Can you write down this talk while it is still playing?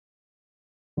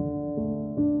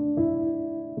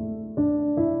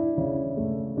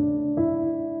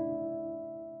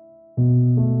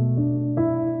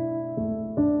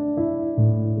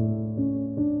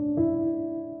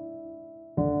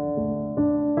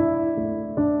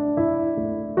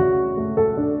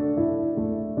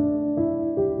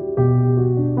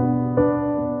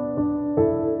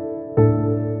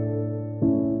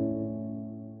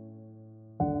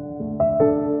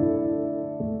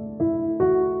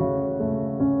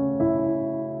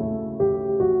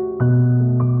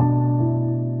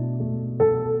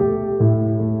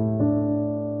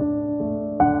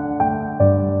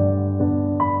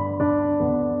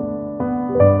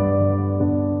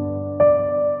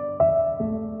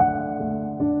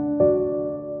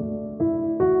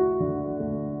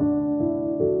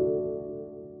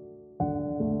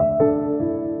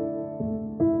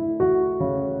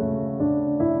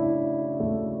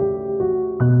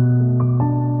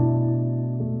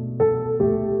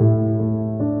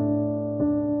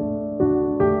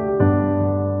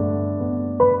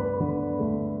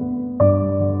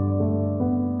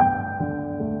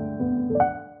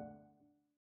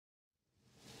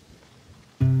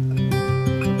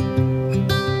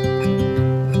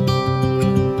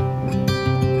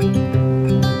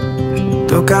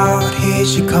Look out, here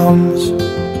she comes,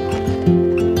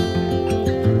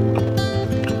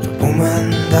 the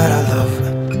woman that I love.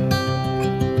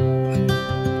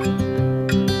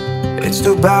 It's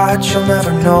too bad she'll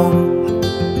never know.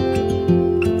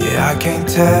 Yeah, I can't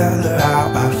tell her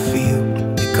how I feel,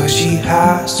 because she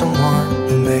has someone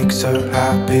who makes her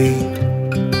happy.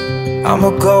 I'm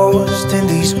a ghost in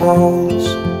these walls,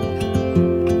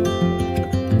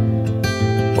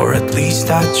 or at least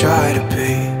I try to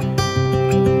be.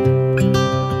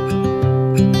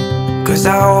 'Cause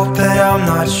I hope that I'm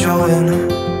not showing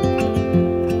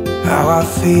how I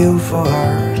feel for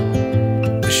her,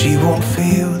 but she won't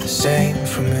feel the same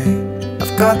for me.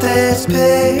 I've got this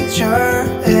picture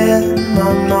in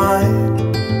my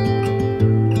mind.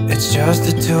 It's just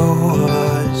the two of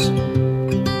us,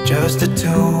 just the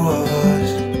two of us.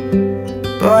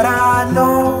 But I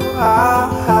know I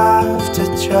have to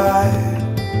try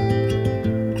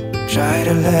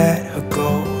to let her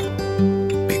go,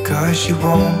 because she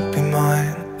won't be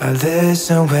mine. I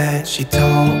listen when she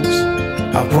talks,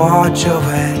 I watch her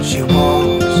when she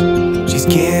walks. She's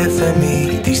giving me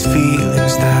these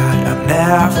feelings that I've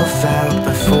never felt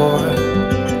before,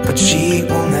 but she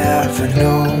will never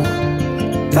know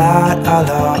that I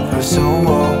love her so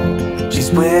well.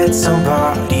 She's with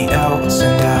somebody else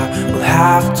and I will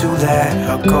have to let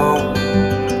her go.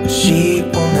 She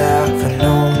will never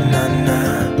know, na-na,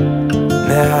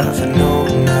 never know,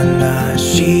 na-na.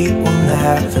 She will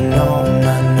never know,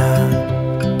 na-na,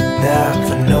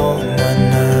 never know,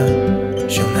 na-na.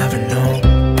 She'll never know.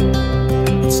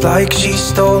 It's like she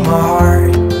stole my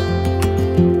heart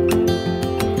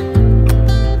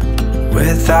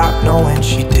without knowing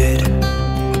she did.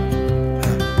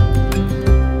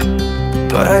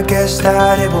 But I guess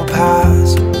that it will pass.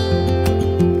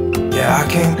 Yeah, I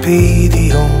can't be the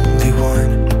only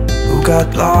one who got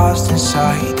lost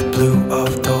inside the blue of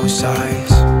those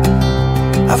eyes.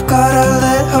 I've gotta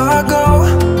let her go,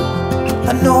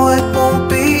 I know it won't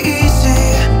be easy.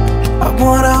 I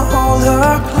wanna hold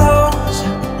her close,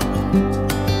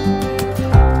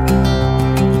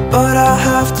 but I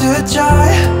have to try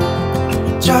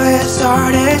as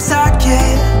hard as I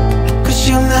can, 'cause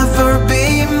she'll never be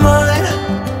mine.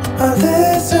 I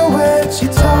listen when she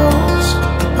talks,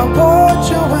 I watch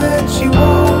her when she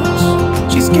walks.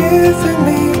 She's giving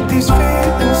me these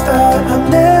feelings that I've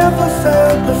never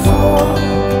felt before.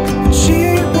 She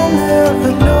will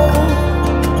never know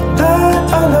that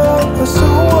I love her so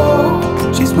well.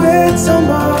 She's with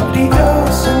somebody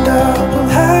else and I will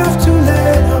have to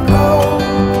let her go.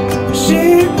 She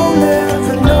will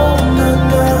never know,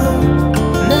 na-na,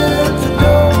 never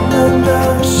know, na-na.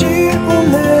 She will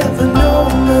never know,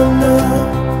 na-na,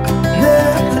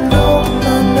 never know,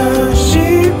 na-na. She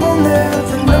will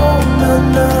never know,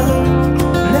 na-na,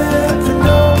 never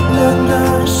know, na-na.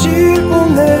 She will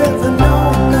never know,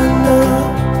 na-na,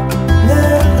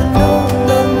 never know,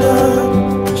 na-na.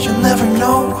 She'll never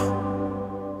know.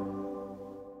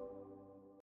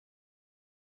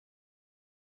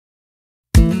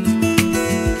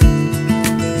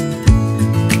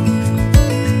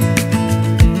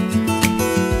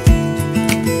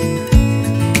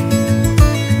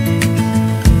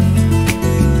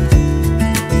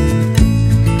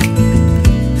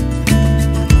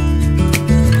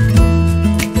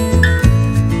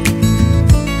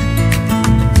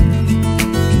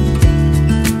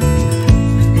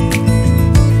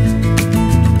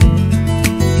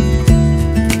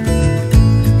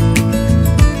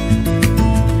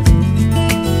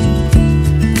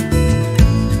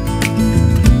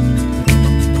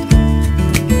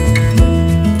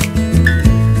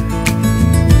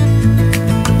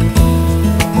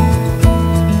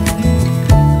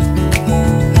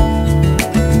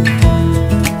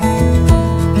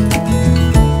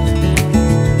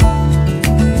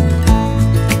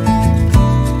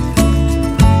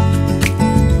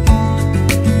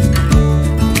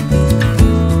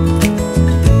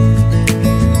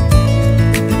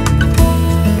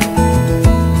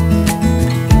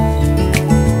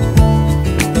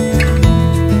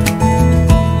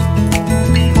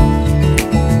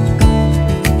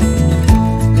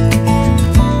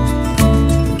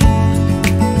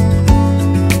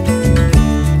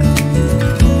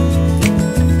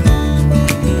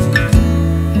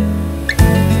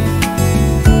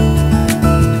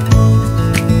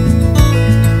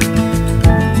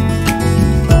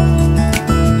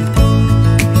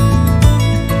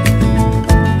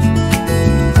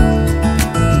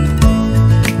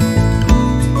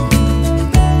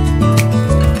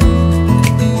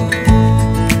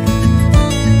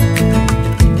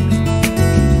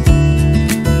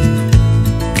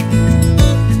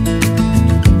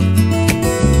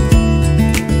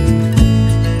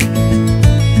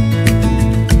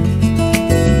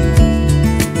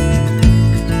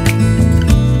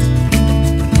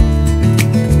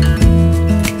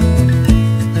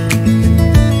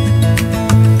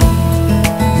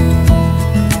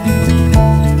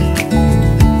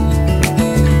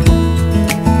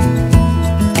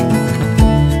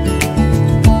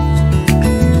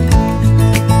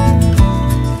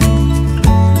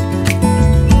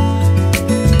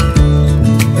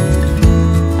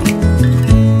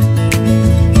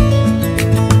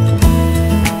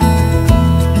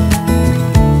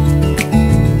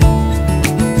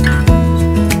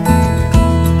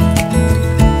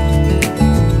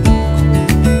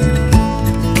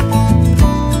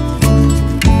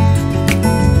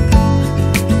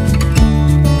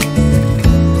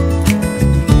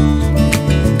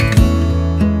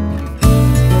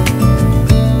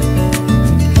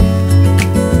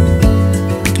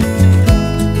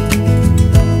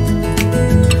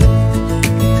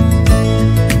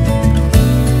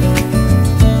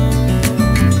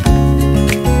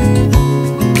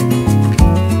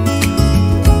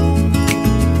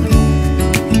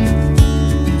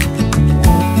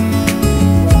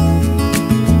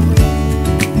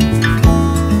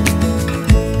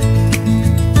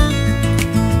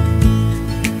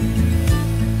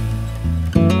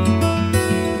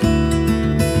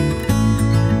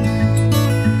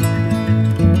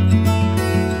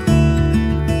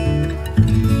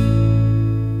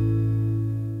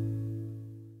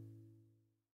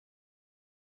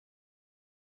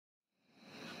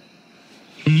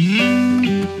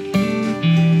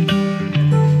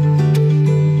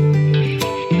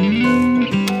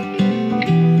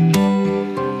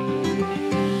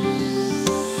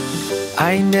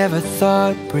 never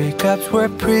thought breakups were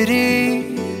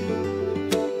pretty.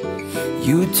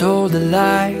 You told a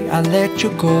lie, I let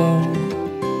you go.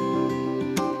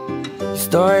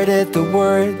 Started the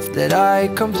words that I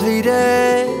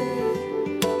completed,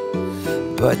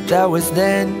 but that was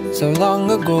then, so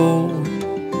long ago.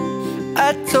 I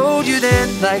told you then,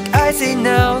 like I say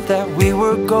now, that we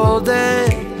were golden.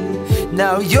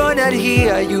 Now you're not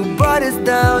here, you brought us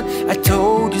down, I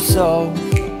told you so.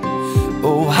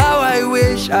 Oh, how I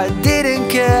wish I didn't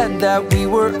care, that we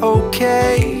were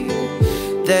okay,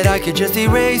 that I could just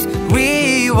erase,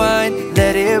 rewind,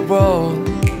 let it roll.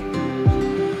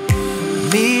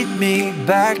 Meet me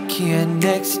back here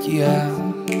next year,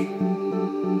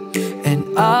 and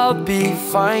I'll be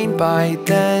fine by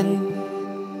then.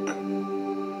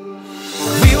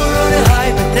 We were on a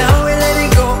high, but now we're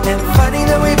letting go, and finding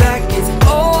the way back is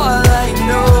all I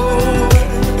know.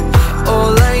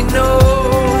 All I know.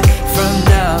 From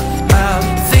now, I'm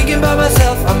thinking about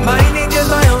myself, I'm minding just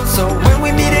my own. So when we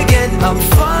meet again, I'm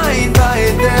fine by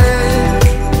then.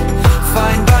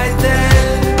 Fine by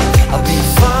then, I'll be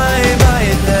fine by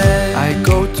then. I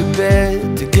go to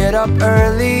bed to get up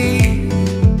early,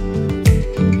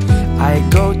 I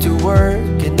go to work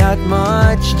and not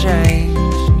much change.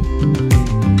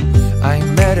 I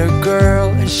met a girl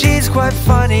and she's quite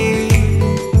funny,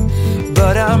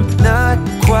 but I'm not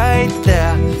quite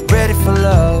there, ready for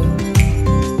love.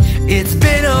 It's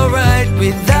been alright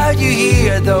without you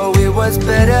here, though it was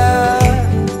better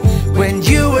when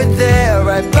you were there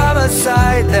right by my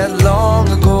side that long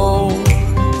ago.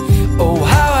 Oh,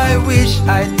 how I wish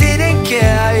I didn't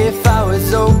care if I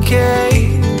was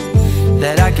okay,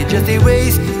 that I could just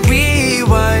erase,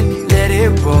 rewind, let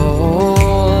it roll.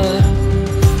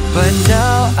 But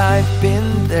now I've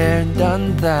been there and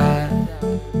done that,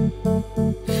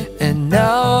 and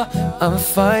now I'm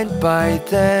fine by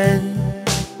then.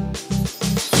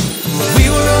 We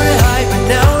were on a high, but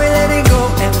now we're letting go,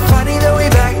 and finding the way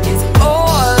back is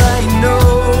all I know.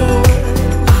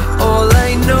 All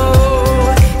I know.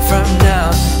 From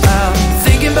now, I'm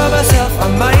thinking about myself,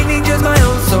 I'm minding just my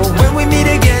own. So when we meet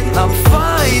again, I'm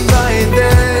fine by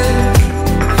then.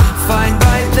 Fine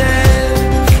by then,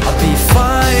 I'll be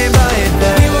fine by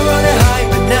then. We were on a high,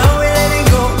 but now we're letting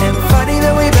go, and finding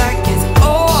the way back is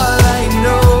all I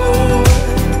know.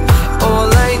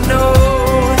 All I know.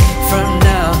 From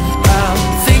now, I'm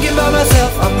thinking about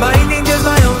myself, I'm minding just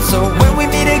my own. So when we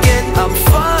meet again, I'm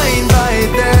fine by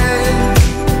then.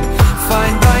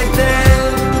 Fine by then,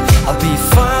 I'll be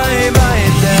fine by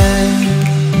then.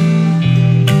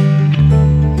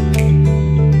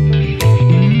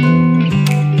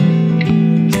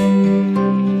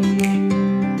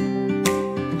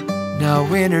 Now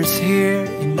winter's here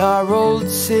in our old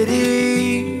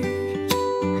city,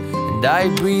 and I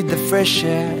breathe the fresh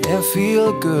air and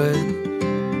feel good.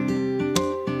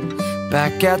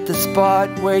 Back at the spot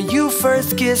where you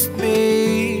first kissed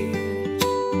me,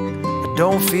 I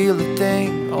don't feel a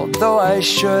thing, although I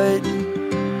should.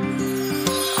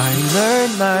 I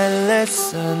learned my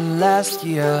lesson last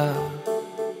year,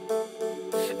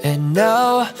 and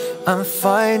now I'm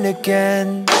fine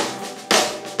again.